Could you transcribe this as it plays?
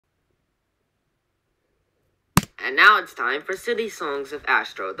And now it's time for City Songs of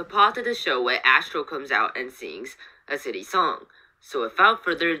Astro, the part of the show where Astro comes out and sings a city song. So without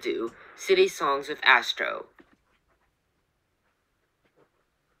further ado, City Songs of Astro.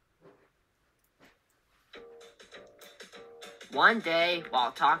 One day,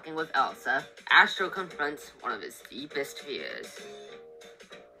 while talking with Elsa, Astro confronts one of his deepest fears.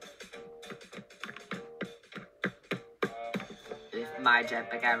 If my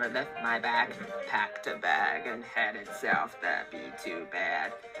jetpack ever lift my back, packed a bag and headed south, that'd be too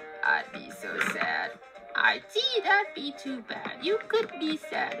bad. I'd be so sad. Gee, that'd be too bad. You could be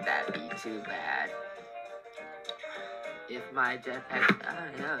sad, that'd be too bad. If my jetpack,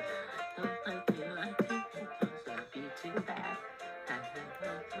 that'd be too bad.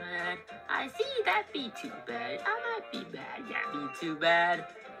 I see, that'd be too bad. I might be bad, yeah, be too bad.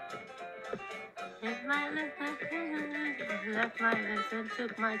 If my left my legs and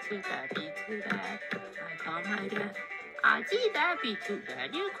took my tooth, that'd be too bad. I call my dad. Gee, that'd be too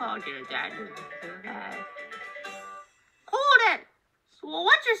bad. You called your dad, that'd be too bad. Hold it! So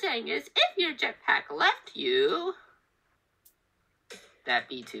what you're saying is, if your jetpack left you, that'd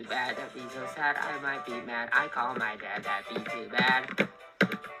be too bad. That'd be so sad. I might be mad. I call my dad. That'd be too bad.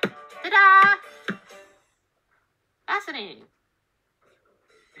 Ta-da! Fascinating.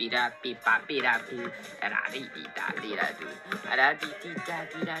 Beep-da, beep-bop, beep-da, doo. Da-da, dee-dee-da, dee-da, doo. Da-da, dee-dee-da,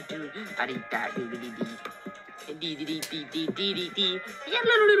 dee-da, doo. Da-dee-da, doo-dee-dee. Dee-dee-dee-dee-dee-dee-dee.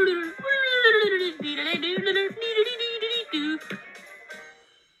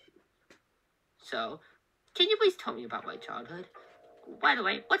 So, can you please tell me about my childhood? By the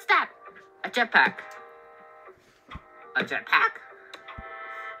way, what's that? A jetpack. A jetpack?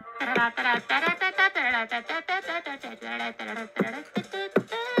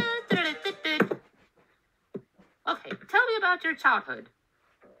 Okay, tell me about your childhood.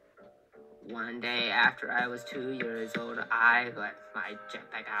 One day after I was 2 years old, I let my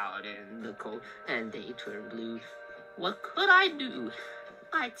jetpack out in the cold and they turned blue. What could I do?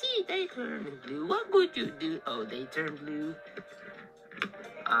 Gee, they turned blue. What could you do? Oh, they turned blue.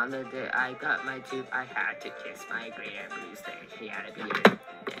 On the day I got my tube, I had to kiss my great Aunt Bruce thing. She had a beard,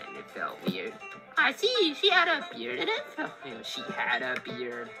 and it felt weird. I see, she had a beard, and it felt weird. She had a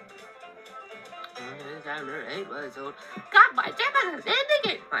beard. After 8 was old, got my jetpack and the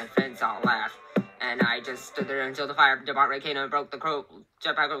gate. My friends all laughed, and I just stood there until the fire department came and broke the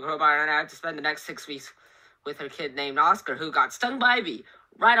jetpack with a crowbar, and I had to spend the next 6 weeks with her kid named Oscar, who got stung by a bee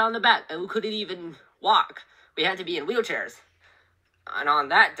right on the back, and who couldn't even walk. We had to be in wheelchairs. And on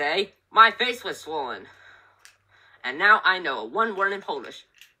that day, my face was swollen. And now I know one word in Polish.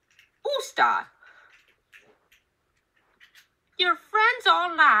 Usta. Your friends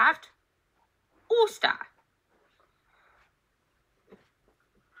all laughed. Usta.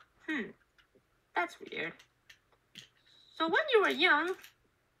 That's weird. So when you were young...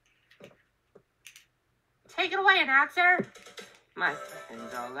 Take it away, announcer. My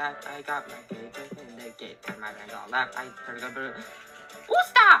friends all laughed. I got my gate in the gate. And my friends all laughed. I heard a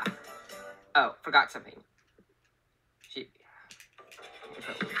Usta! Oh, forgot something. Hey,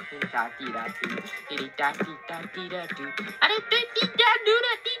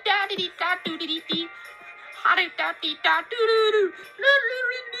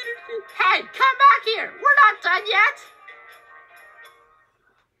 come back here! We're not done yet!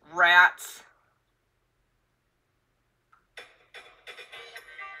 Rats.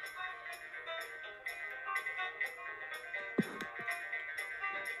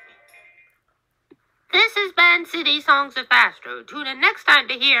 This has been City Songs of Astro. Tune in next time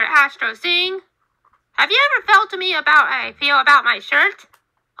to hear Astro sing. Have you ever felt to me about how I feel about my shirt?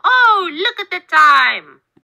 Oh, look at the time.